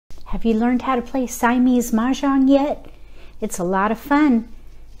Have you learned how to play Siamese Mah Jongg yet? It's a lot of fun.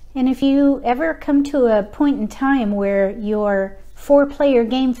 And if you ever come to a point in time where your 4-player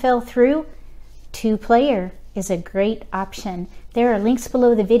game fell through, 2-player is a great option. There are links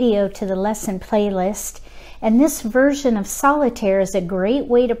below the video to the lesson playlist. And this version of Solitaire is a great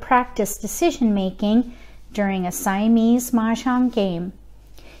way to practice decision making during a Siamese Mah Jongg game.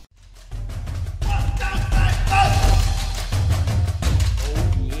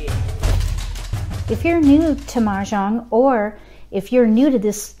 If you're new to Mah Jongg, or if you're new to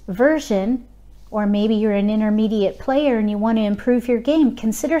this version, or maybe you're an intermediate player and you want to improve your game,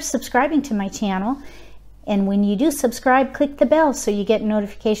 consider subscribing to my channel. And when you do subscribe, click the bell so you get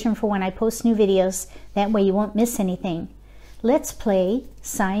notification for when I post new videos. That way you won't miss anything. Let's play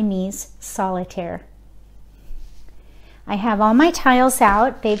Siamese Solitaire. I have all my tiles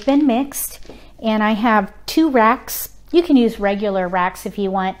out. They've been mixed. And I have 2 racks. You can use regular racks if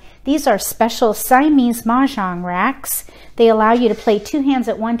you want. These are special Siamese Mah Jongg racks. They allow you to play 2 hands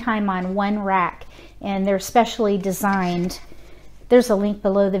at one time on 1 rack, and they're specially designed. There's a link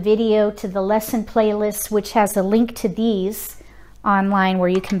below the video to the lesson playlist, which has a link to these online where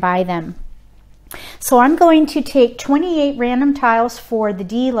you can buy them. So I'm going to take 28 random tiles for the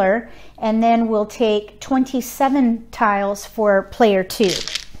dealer, and then we'll take 27 tiles for player 2.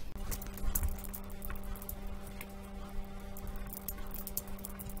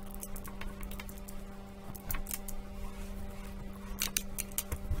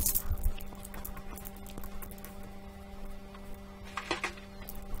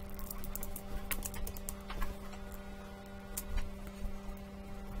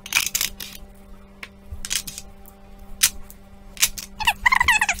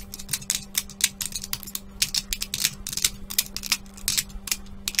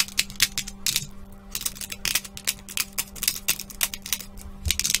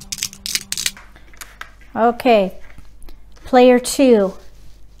 Okay, player 2.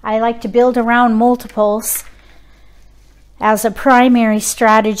 I like to build around multiples as a primary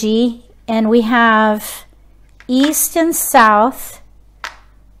strategy, and we have east and south,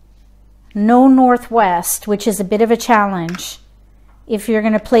 no northwest, which is a bit of a challenge if you're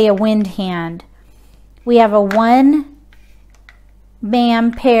going to play a wind hand. We have a 1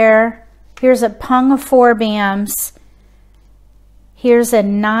 bam pair. Here's a pung of 4 bams. Here's a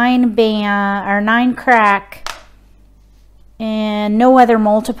 9 bam or 9 crack, and no other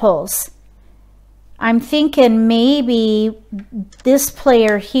multiples. I'm thinking maybe this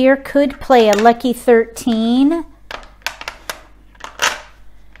player here could play a lucky 13.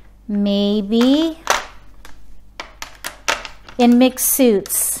 Maybe in mixed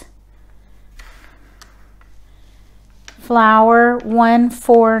suits. Flower 1,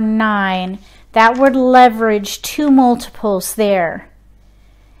 4, 9. That would leverage 2 multiples there.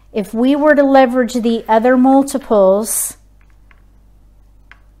 If we were to leverage the other multiples,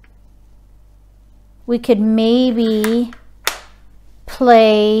 we could maybe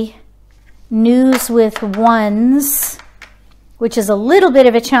play news with 1s, which is a little bit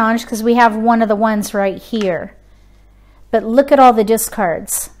of a challenge because we have one of the 1s right here. But look at all the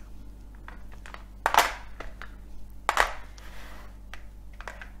discards.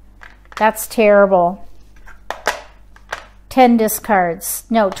 That's terrible. 10 discards.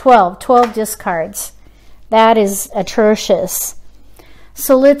 No, 12 discards. That is atrocious.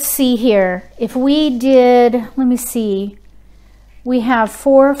 So let's see here. If we did, let me see. We have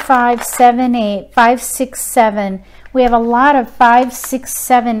 4, 5, 7, 8, 5, 6, 7. We have a lot of 5, 6,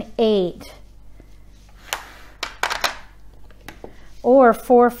 7, 8. Or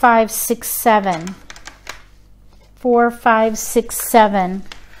 4, 5, 6, 7. 4, 5, 6, 7.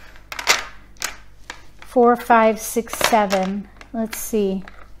 4, 5, 6, 7. Let's see.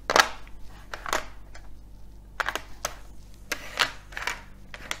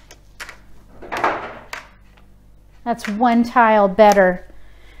 That's 1 tile better.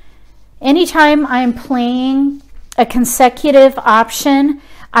 Anytime I'm playing a consecutive option,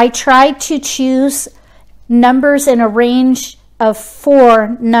 I try to choose numbers in a range of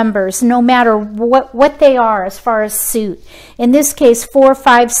 4 numbers, no matter what they are as far as suit. In this case, 4,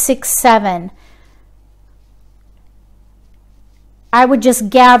 5, 6, 7. I would just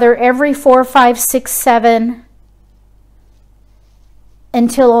gather every 4, 5, 6, 7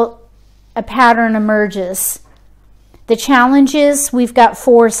 until a pattern emerges. The challenge is we've got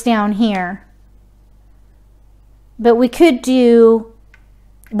 4s down here. But we could do,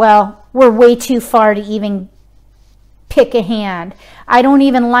 well, we're way too far to even pick a hand. I don't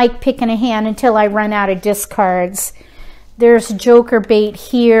even like picking a hand until I run out of discards. There's joker bait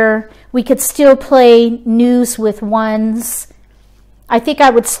here. We could still play news with 1s. I think I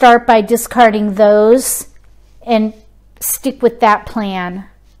would start by discarding those and stick with that plan.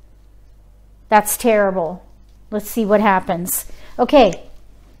 That's terrible. Let's see what happens. Okay,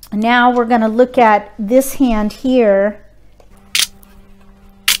 now we're going to look at this hand here.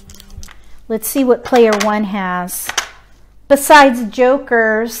 Let's see what player one has. Besides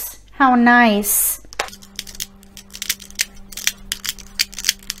jokers, how nice.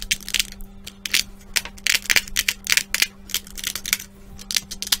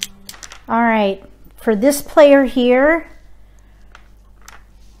 All right, for this player here,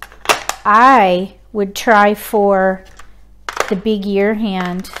 I would try for the big year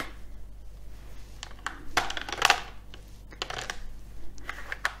hand.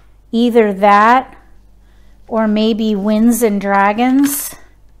 Either that or maybe Winds and Dragons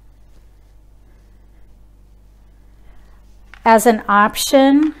as an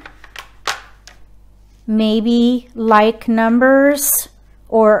option. Maybe like numbers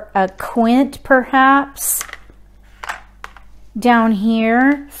or a quint perhaps. Down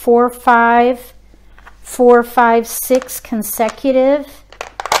here, 4, 5, 4, 5, 6 consecutive.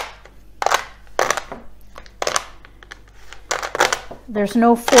 There's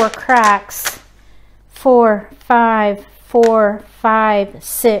no 4 cracks. 4, 5, 4, 5,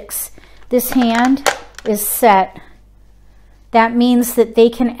 6. This hand is set. That means that they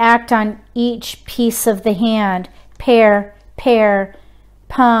can act on each piece of the hand. Pair, pair,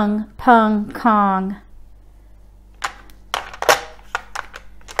 pung, pung, kong.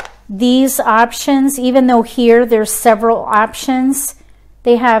 These options, even though here there's several options,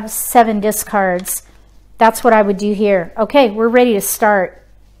 they have 7 discards. That's what I would do here. Okay, we're ready to start.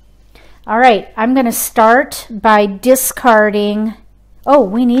 All right, I'm going to start by discarding. Oh,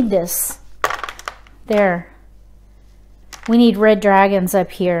 we need this. There. We need red dragons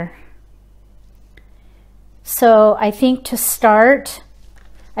up here. So I think to start,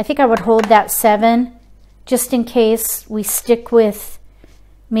 I think I would hold that 7 just in case we stick with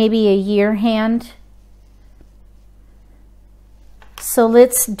maybe a year hand. So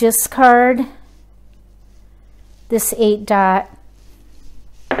let's discard this 8 dot.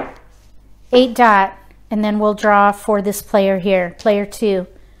 8 dot, and then we'll draw for this player here, player 2.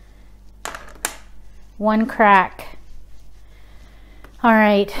 1 crack. All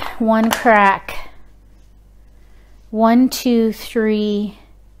right, 1 crack. 1, 2, 3.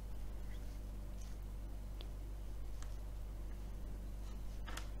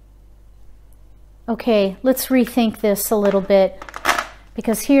 Okay, let's rethink this a little bit,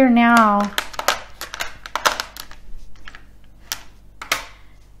 because here now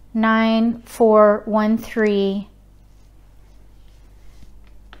 9, 4, 1, 3,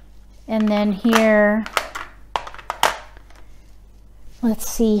 and then here, let's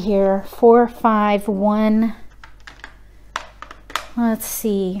see here, 4, 5, 1, let's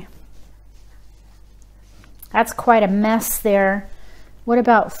see, that's quite a mess there. What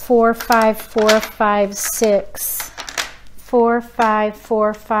about 4, 5, 4, 5, 6, 4, 5,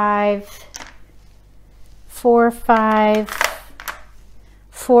 4, 5, 4, 5,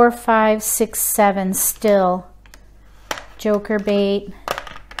 4, 5, 6, 7 still. Joker bait.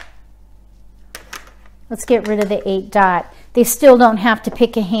 Let's get rid of the 8 dot. They still don't have to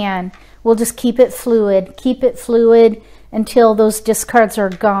pick a hand. We'll just keep it fluid. Keep it fluid until those discards are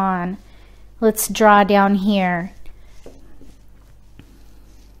gone. Let's draw down here.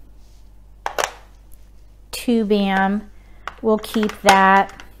 2 bam. We'll keep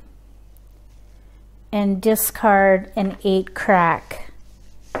that. And discard an 8 crack.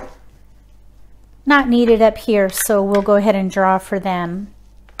 Not needed up here, so we'll go ahead and draw for them.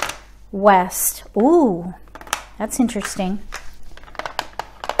 West. Ooh, that's interesting.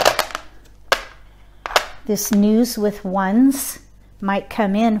 This news with 1s might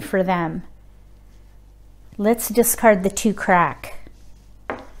come in for them. Let's discard the 2 crack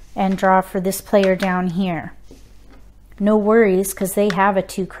and draw for this player down here. No worries, because they have a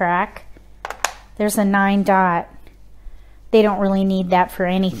 2 crack. There's a 9 dot. They don't really need that for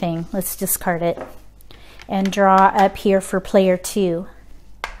anything. Let's discard it and draw up here for player 2.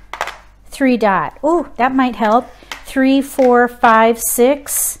 3 dot. Oh, that might help. 3, 4, 5,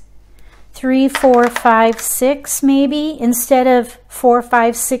 6. 3, 4, 5, 6 maybe instead of 4,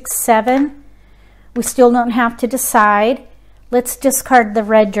 5, 6, 7. We still don't have to decide. Let's discard the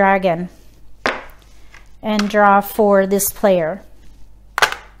red dragon and draw for this player.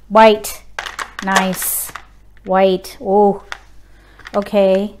 White. Nice. White. Oh,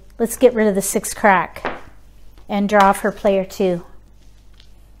 okay. Let's get rid of the 6 crack and draw for player 2.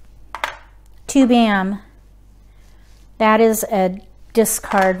 2 bam. That is a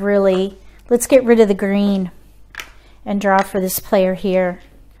discard, really. Let's get rid of the green and draw for this player here.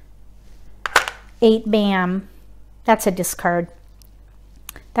 8 bam. That's a discard.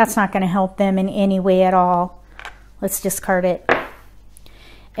 That's not going to help them in any way at all. Let's discard it.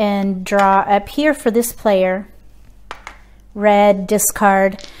 And draw up here for this player. Red,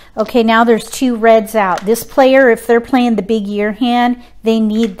 discard. Okay, now there's 2 reds out. This player, if they're playing the big year hand, they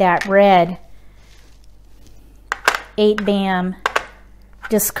need that red. 8 bam.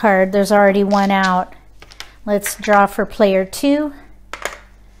 Discard. There's already 1 out. Let's draw for player 2.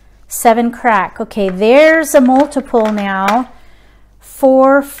 7 crack. Okay, there's a multiple now.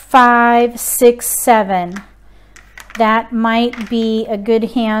 4, 5, 6, 7. That might be a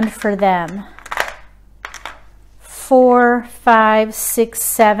good hand for them. 4, 5, 6,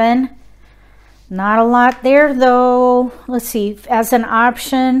 7. Not a lot there though. Let's see, as an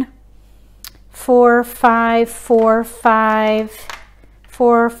option, 4, 5, 4, 5,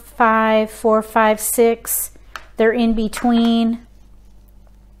 4, 5, 4, 5, 6. They're in between.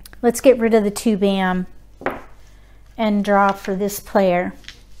 Let's get rid of the 2 bam and draw for this player.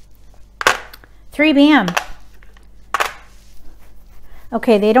 3 bam.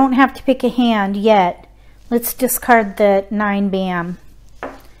 Okay, they don't have to pick a hand yet. Let's discard the 9 bam.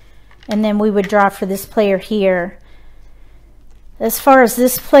 And then we would draw for this player here. As far as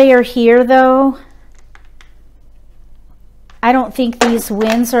this player here though, I don't think these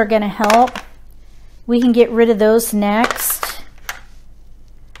wins are going to help. We can get rid of those next.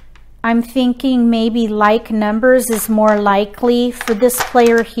 I'm thinking maybe like numbers is more likely for this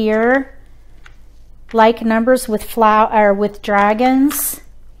player here. Like numbers with with dragons.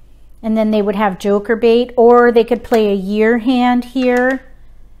 And then they would have joker bait, or they could play a year hand here.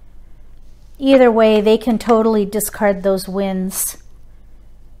 Either way, they can totally discard those wins.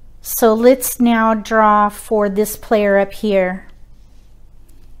 So let's now draw for this player up here.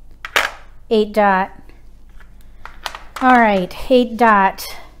 8 dot. All right, 8 dot.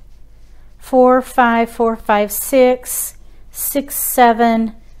 4, 5, 4, 5, 6, 6,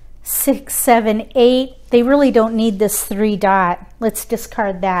 7, 6, 7, 8. They really don't need this 3 dot. Let's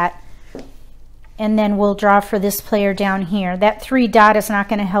discard that. And then we'll draw for this player down here. That 3 dot is not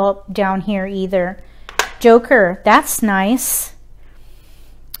going to help down here either. Joker, that's nice.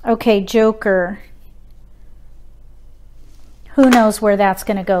 Okay, joker. Who knows where that's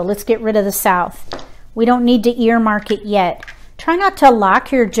going to go? Let's get rid of the south. We don't need to earmark it yet. Try not to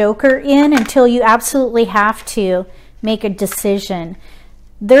lock your joker in until you absolutely have to make a decision.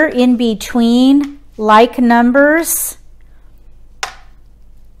 They're in between like numbers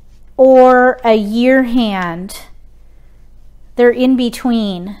or a year hand. They're in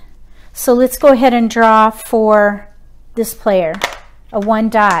between. So let's go ahead and draw for this player, a 1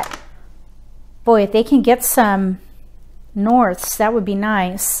 dot. Boy, if they can get some norths, that would be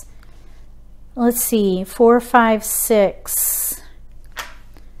nice. Let's see, 4, 5, 6.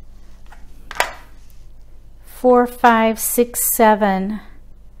 4, 5, 6, 7.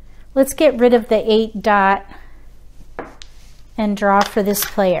 Let's get rid of the 8 dot and draw for this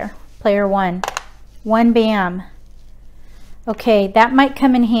player. Player 1. 1 bam. Okay, that might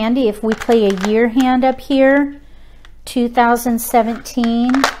come in handy if we play a year hand up here.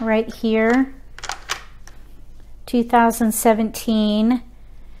 2017 right here. 2017.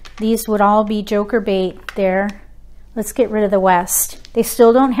 These would all be joker bait there. Let's get rid of the west. They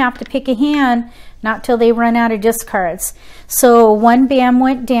still don't have to pick a hand, not till they run out of discards. So 1 bam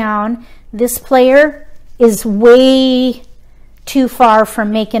went down. This player is way too far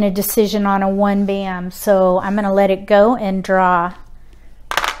from making a decision on a 1 bam. So I'm going to let it go and draw.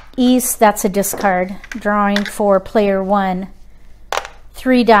 East, that's a discard. Drawing for player 1.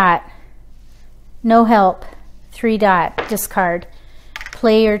 3 dot. No help. 3 dot. Discard.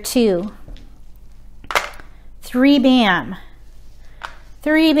 Player 2. 3 bam.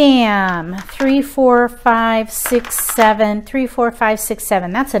 3 bam. 3, 4, 5, 6, 7. 3, 4, 5, 6,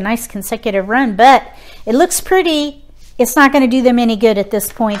 7. That's a nice consecutive run, but it looks pretty. It's not going to do them any good at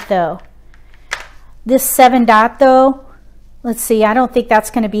this point, though. This 7 dot, though, let's see. I don't think that's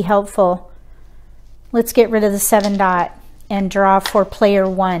going to be helpful. Let's get rid of the 7 dot and draw for player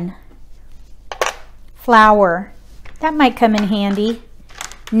 1. Flower. That might come in handy.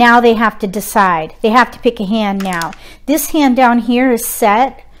 Now they have to decide. They have to pick a hand now. This hand down here is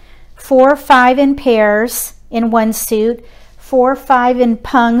set. 4, 5 in pairs in 1 suit. 4, 5 in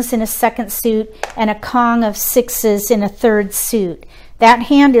pungs in a 2nd suit, and a Kong of 6s in a 3rd suit. That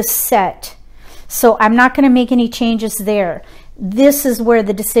hand is set. So I'm not going to make any changes there. This is where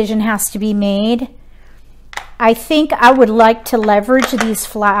the decision has to be made. I think I would like to leverage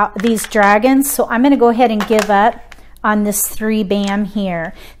these dragons, so I'm going to go ahead and give up on this 3 bam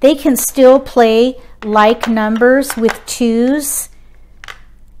here. They can still play like numbers with twos.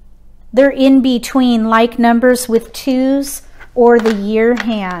 They're in between like numbers with twos or the year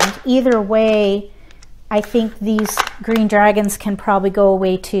hand. Either way, I think these green dragons can probably go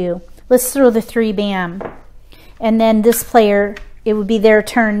away too. Let's throw the 3 bam. And then this player, it would be their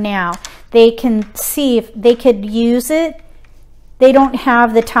turn now. They can see if they could use it. They don't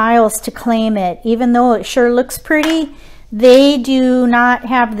have the tiles to claim it. Even though it sure looks pretty, they do not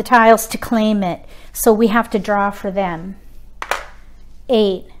have the tiles to claim it. So we have to draw for them.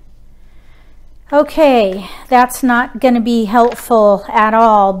 8. Okay, that's not going to be helpful at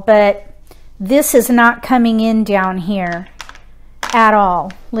all, but this is not coming in down here at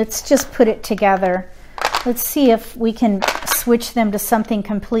all. Let's just put it together. Let's see if we can switch them to something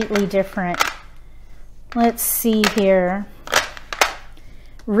completely different. Let's see here.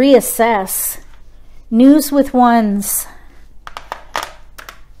 Reassess. News with ones.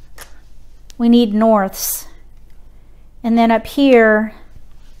 We need norths. And then up here,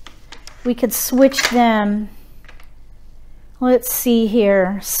 we could switch them. Let's see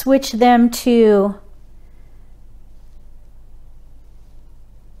here. Switch them to,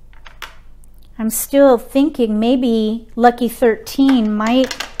 I'm still thinking maybe Lucky 13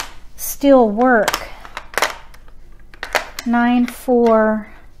 might still work. 9, 4,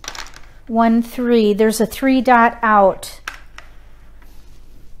 1, 3. There's a 3 dot out.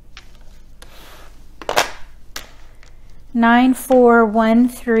 Nine, 4, 1,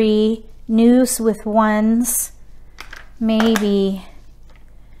 3. News with ones, maybe.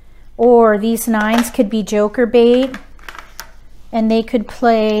 Or these 9s could be joker bait, and they could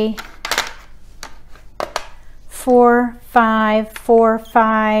play 4, 5, 4,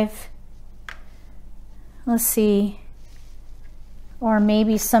 5. Let's see. Or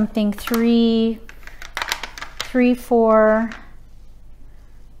maybe something 3, 3, 4,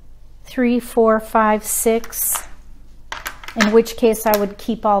 3, 4, 5, 6. In which case I would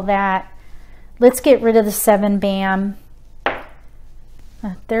keep all that. Let's get rid of the 7 bam.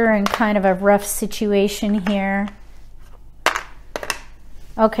 They're in kind of a rough situation here.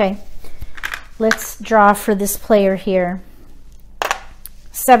 Okay, let's draw for this player here.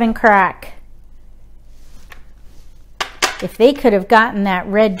 7 crack. If they could have gotten that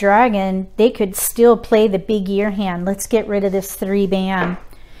red dragon, they could still play the big year hand. Let's get rid of this 3 bam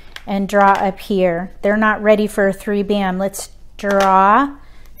and draw up here. They're not ready for a 3 bam. Let's draw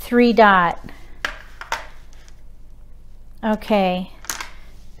 3 dot. Okay,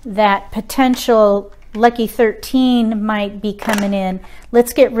 that potential Lucky 13 might be coming in.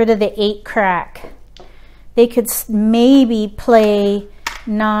 Let's get rid of the 8 crack. They could maybe play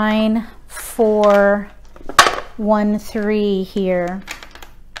 9, 4, 1, 3 here.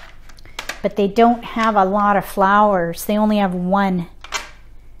 But they don't have a lot of flowers. They only have 1.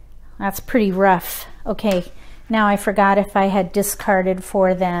 That's pretty rough. Okay, now I forgot if I had discarded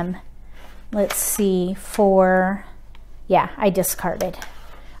for them. Let's see, 4. Yeah, I discarded.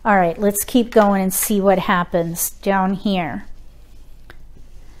 All right, let's keep going and see what happens down here.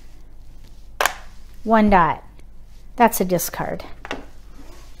 1 dot. That's a discard.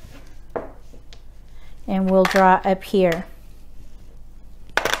 And we'll draw up here.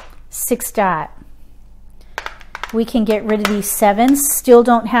 6 dot. We can get rid of these 7s. Still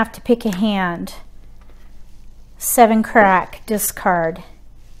don't have to pick a hand. 7 crack, discard.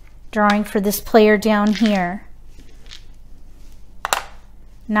 Drawing for this player down here.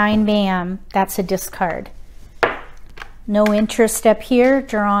 9 bam, that's a discard. No interest up here,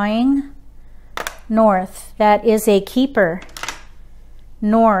 drawing. North, that is a keeper.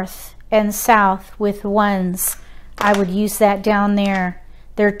 North and south with 1s. I would use that down there.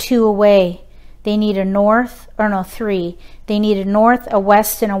 They're 2 away. They need a north, or no, 3. They need a north, a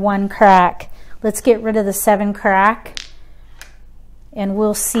west, and a 1 crack. Let's get rid of the 7 crack, and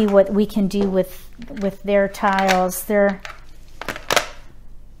we'll see what we can do with their tiles. They're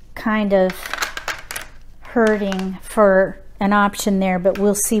kind of hurting for an option there, but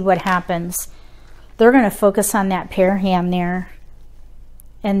we'll see what happens. They're going to focus on that pair hand there,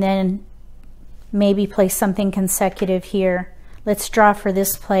 and then maybe play something consecutive here. Let's draw for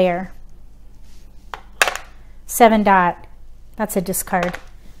this player. 7 dot. That's a discard.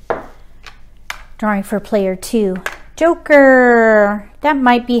 Drawing for player 2. Joker. That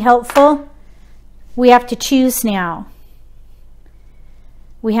might be helpful. We have to choose now.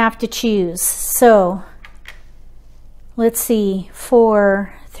 We have to choose. So let's see.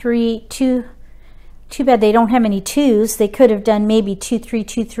 4, 3, 2. Too bad they don't have any 2s. They could have done maybe 2, 3,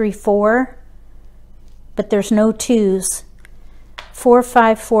 2, 3, 4. But there's no 2s. 4,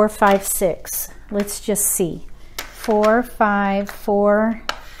 5, 4, 5, 6. Let's just see. 4, 5, 4,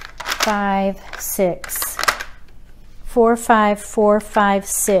 5, 6. 4, 5, 4, 5,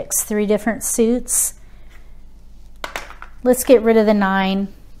 6. 3 different suits. Let's get rid of the 9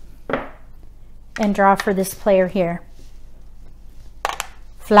 and draw for this player here.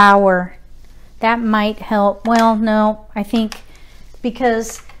 Flower. That might help. Well, no, I think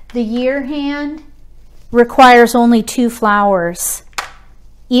because the year hand requires only 2 flowers.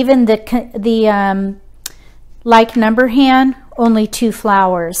 Even the like number hand, only 2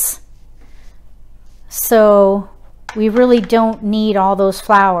 flowers. So we really don't need all those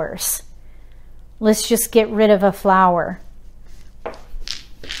flowers. Let's just get rid of a flower.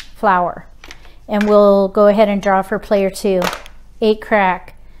 And we'll go ahead and draw for player 2. 8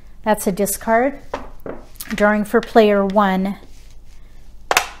 crack. That's a discard. Drawing for player 1.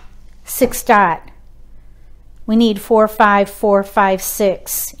 6 dot. We need 4, 5, 4, 5,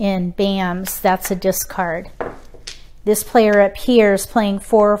 6 in BAMs. That's a discard. This player up here is playing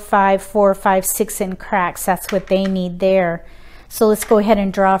 4, 5, 4, 5, 6 in cracks. That's what they need there. So let's go ahead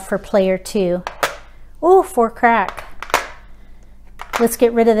and draw for player 2. Oh, 4 crack. Let's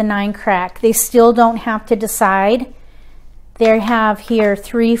get rid of the 9 crack. They still don't have to decide. They have here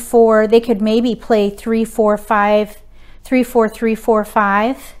 3, 4. They could maybe play 3, 4, 5, 3, 4, 3, 4,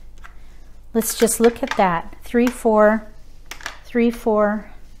 5. Let's just look at that. 3, 4, 3, 4,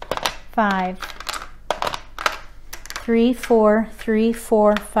 5. 3, 4, 3,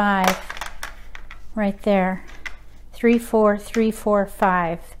 4, 5. Right there. 3, 4, 3, 4,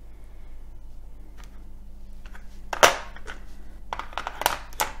 5.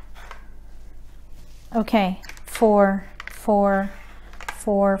 Okay. 4, 4,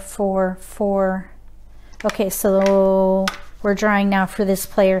 4, 4, 4. Okay, so we're drawing now for this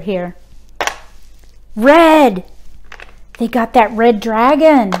player here. Red! They got that red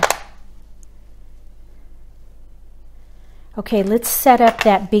dragon. Okay, let's set up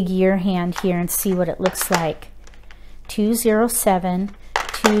that big year hand here and see what it looks like. 207,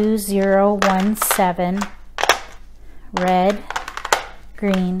 2017, red,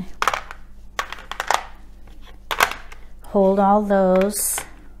 green. Hold all those.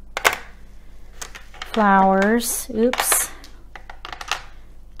 Flowers, oops.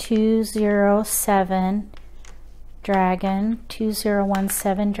 207 dragon,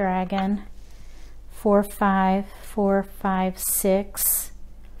 2017 dragon, 4, 5, 4, 5, 6.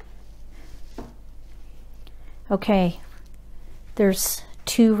 Okay, there's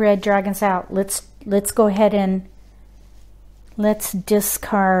 2 red dragons out. Let's go ahead and let's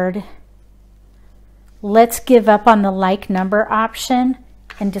discard. Let's give up on the like number option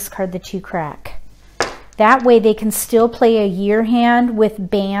and discard the 2 crack. That way they can still play a year hand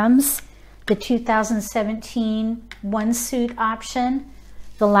with BAMs, the 2017 1 suit option,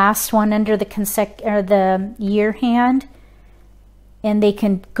 the last one under the year hand, and they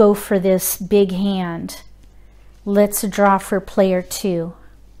can go for this big hand. Let's draw for player 2.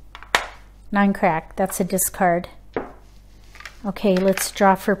 9 crack, that's a discard. Okay, let's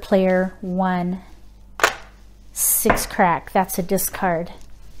draw for player 1. 6 crack, that's a discard.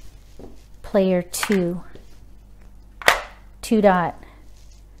 Player 2. 2 dot.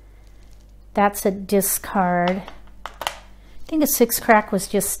 That's a discard. I think a 6 crack was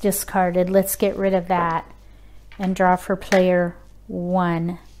just discarded. Let's get rid of that and draw for player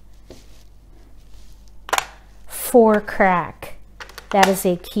 1. 4 crack. That is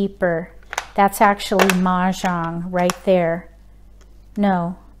a keeper. That's actually Mah Jongg right there.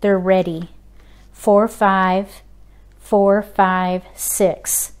 No, they're ready. 4, 5, 4, 5,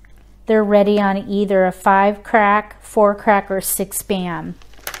 6. They're ready on either a 5 crack, 4 crack, or 6 BAM.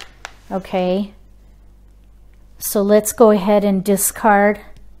 Okay. So let's go ahead and discard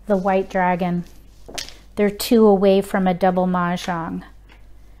the white dragon. They're 2 away from a double Mah Jongg.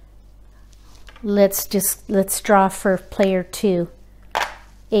 Let's draw for player 2.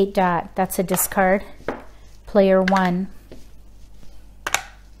 8 dot. That's a discard. Player 1.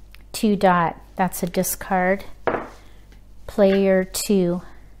 2 dot. That's a discard. Player 2.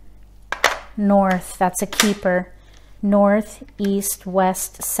 North. That's a keeper. North, east,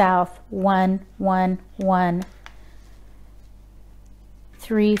 west, south. 1, 1, 1.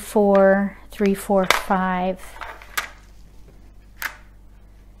 3, 4, 3, 4, 5.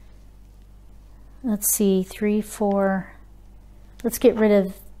 Let's see, 3, 4. Let's get rid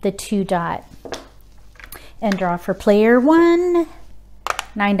of the 2 dot and draw for player 1.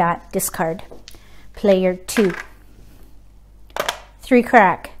 9 dot, discard. Player 2. 3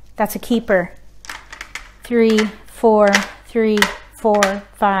 crack, that's a keeper. 3, 4, 3, 4,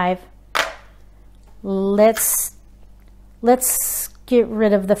 5. Let's get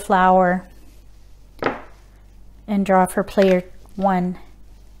rid of the flower and draw for player 1.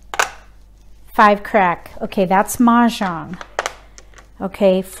 5 crack. Okay, that's Mah Jongg.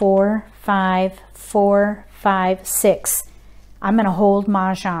 Okay, 4, 5, 4, 5, 6. I'm going to hold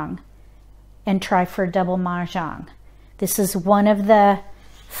Mah Jongg and try for double Mah Jongg. This is one of the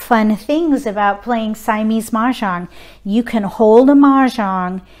fun things about playing Siamese Mah Jongg. You can hold a Mah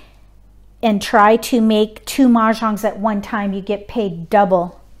Jongg and try to make 2 Mah Jongs at one time. You get paid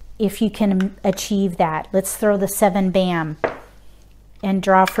double if you can achieve that. Let's throw the 7 bam and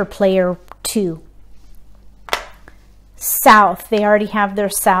draw for player 2. South, they already have their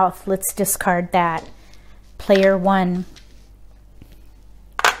south. Let's discard that. Player 1.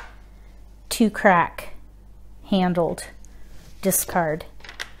 2 crack, handled, discard.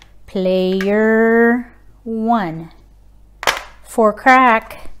 Player 1. 4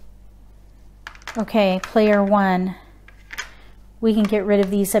 crack. Okay, player 1. We can get rid of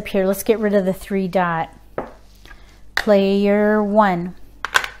these up here. Let's get rid of the 3 dot. Player 1.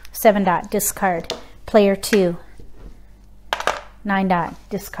 7 dot, discard. Player 2. 9 dot,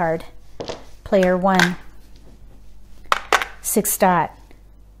 discard. Player 1. 6 dot,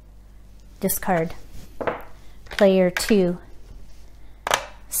 discard. Player 2.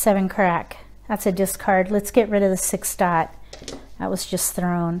 7 crack. That's a discard. Let's get rid of the 6 dot. That was just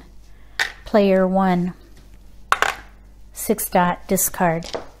thrown. Player 1. 6 dot, discard.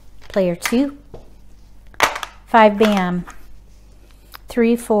 Player 2. 5 bam.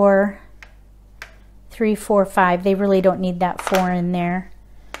 3, 4. 3, 4, 5. They really don't need that 4 in there.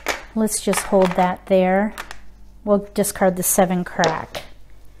 Let's just hold that there. We'll discard the 7 crack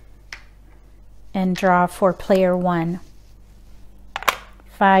and draw for player 1.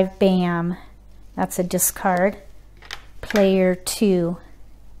 5 bam. That's a discard. Player 2.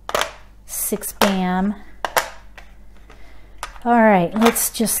 6 bam. All right, let's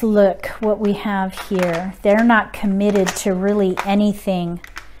just look what we have here. They're not committed to really anything.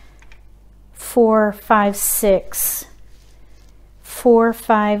 4, 5, 6. 4,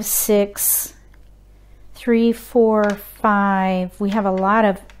 5, 6. 3, 4, 5. We have a lot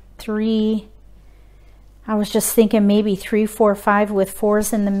of 3. I was just thinking maybe 3, 4, 5 with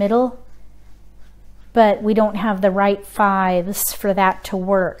 4s in the middle, but we don't have the right 5s for that to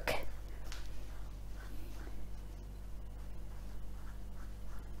work.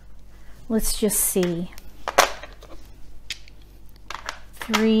 Let's just see.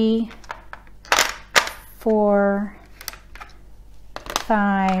 3, 4,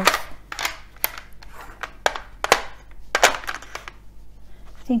 5.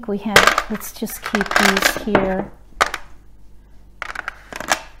 I think we have, let's just keep these here.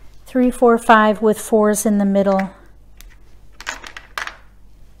 3, 4, 5 with 4s in the middle.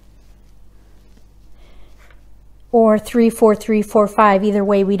 Or 3, 4, 3, 4, 5. Either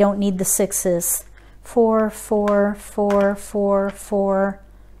way, we don't need the 6s. 4, 4, 4, 4, 4.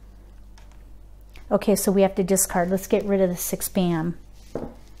 Okay, so we have to discard. Let's get rid of the 6 bam.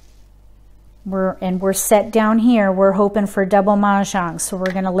 We're set down here. We're hoping for double Mah Jongg, so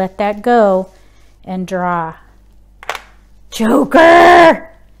we're going to let that go and draw.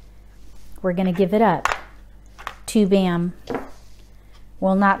 Joker! We're going to give it up. 2 bam.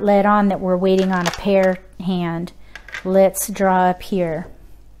 We'll not let on that we're waiting on a pair hand. Let's draw up here.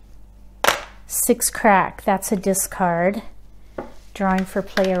 6 crack. That's a discard. Drawing for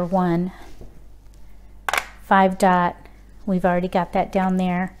player 1. 5 dot. We've already got that down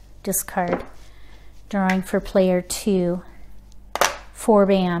there. Discard. Drawing for player 2. 4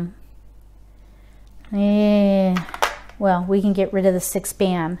 bam. Well, we can get rid of the 6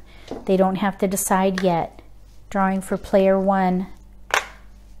 bam. They don't have to decide yet. Drawing for player 1.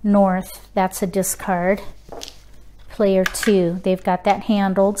 North. That's a discard. Player 2. They've got that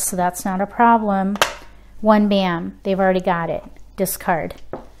handled, so that's not a problem. 1 bam. They've already got it. Discard.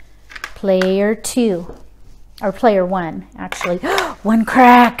 Player 2. Or player 1, actually. 1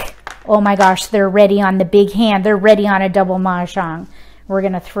 crack. Oh my gosh, they're ready on the big hand. They're ready on a double Mah Jongg. We're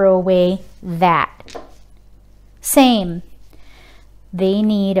going to throw away that. Same. They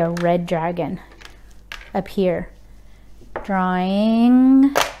need a red dragon up here.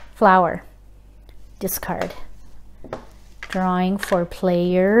 Drawing flower. Discard. Drawing for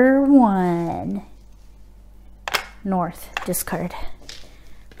player 1. North. Discard.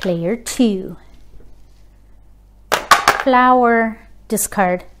 Player 2. Flower.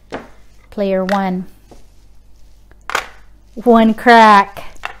 Discard. Player 1. 1 crack.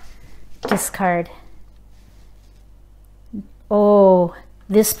 Discard. Oh,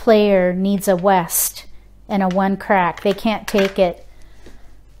 this player needs a west and a 1 crack. They can't take it.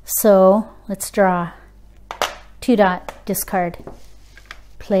 So let's draw. 2 dot. Discard.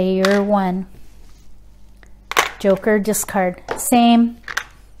 Player 1. Joker. Discard. Same.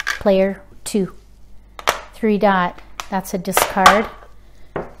 Player 2. 3 dot. That's a discard.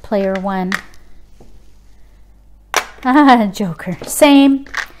 Player 1. Joker. Same.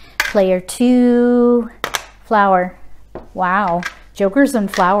 Player 2. Flower. Wow. Jokers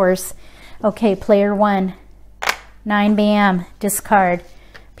and flowers. Okay, player 1. 9 bam. Discard.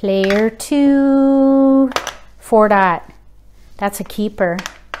 Player 2. 4 dot. That's a keeper.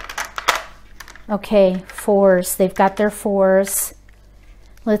 Okay, 4s. They've got their 4s.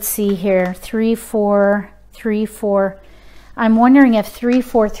 Let's see here. 3, 4, 3, 4. I'm wondering if 3,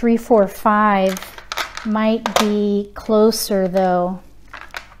 4, 3, 4, 5 might be closer though.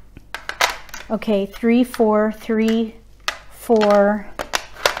 Okay, 3, 4, 3, 4,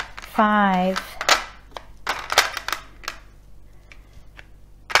 5.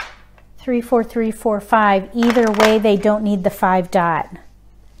 3, 4, 3, 4, 5. Either way, they don't need the 5 dot.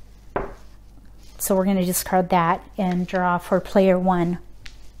 So we're going to discard that and draw for player 1.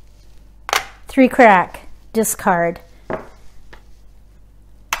 3 crack, discard.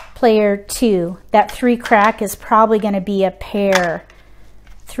 Player 2. That 3 crack is probably going to be a pair.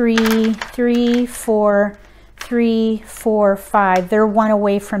 3, 3, 4, 3, 4, 5. They're 1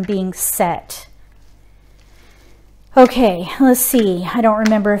 away from being set. Okay, let's see. I don't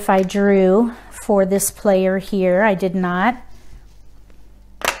remember if I drew for this player here. I did not.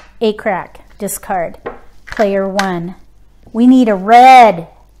 8 crack, discard. Player 1. We need a red.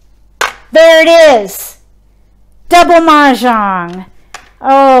 There it is. Double Mah Jongg.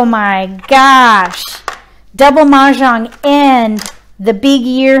 Oh my gosh. Double Mah Jongg and the big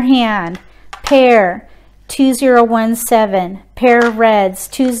year hand. Pair 2017. Pair of reds.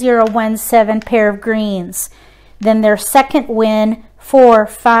 2017. Pair of greens. Then their second win 4,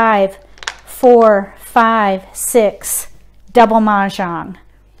 5, 4, 5, 6. Double Mah Jongg.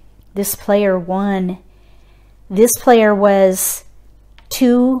 This player won. This player was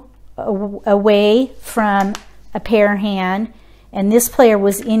 2 away from a pair hand, and this player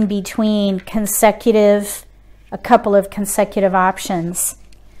was in between a couple of consecutive options.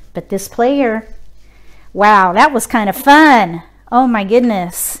 But this player, wow, that was kind of fun. Oh my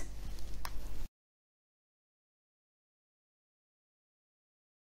goodness.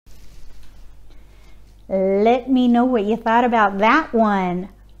 Let me know what you thought about that one.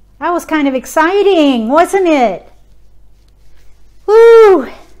 That was kind of exciting, wasn't it? Woo!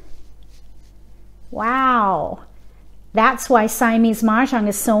 Wow. That's why Siamese Mah Jongg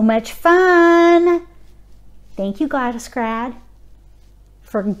is so much fun. Thank you, Gladys Grad,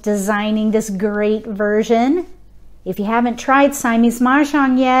 for designing this great version. If you haven't tried Siamese Mah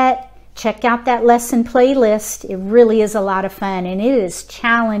Jongg yet, check out that lesson playlist. It really is a lot of fun, and it is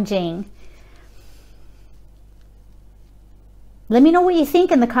challenging. Let me know what you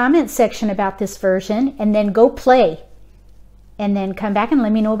think in the comments section about this version, and then go play. And then come back and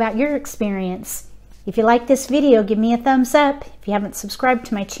let me know about your experience. If you like this video, give me a thumbs up. If you haven't subscribed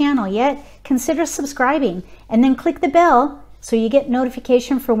to my channel yet, consider subscribing. And then click the bell so you get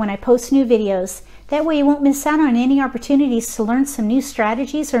notification for when I post new videos. That way you won't miss out on any opportunities to learn some new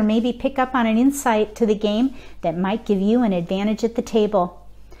strategies or maybe pick up on an insight to the game that might give you an advantage at the table.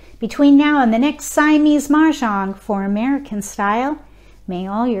 Between now and the next Siamese Mah Jongg for American style, may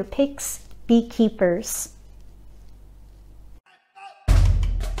all your picks be keepers.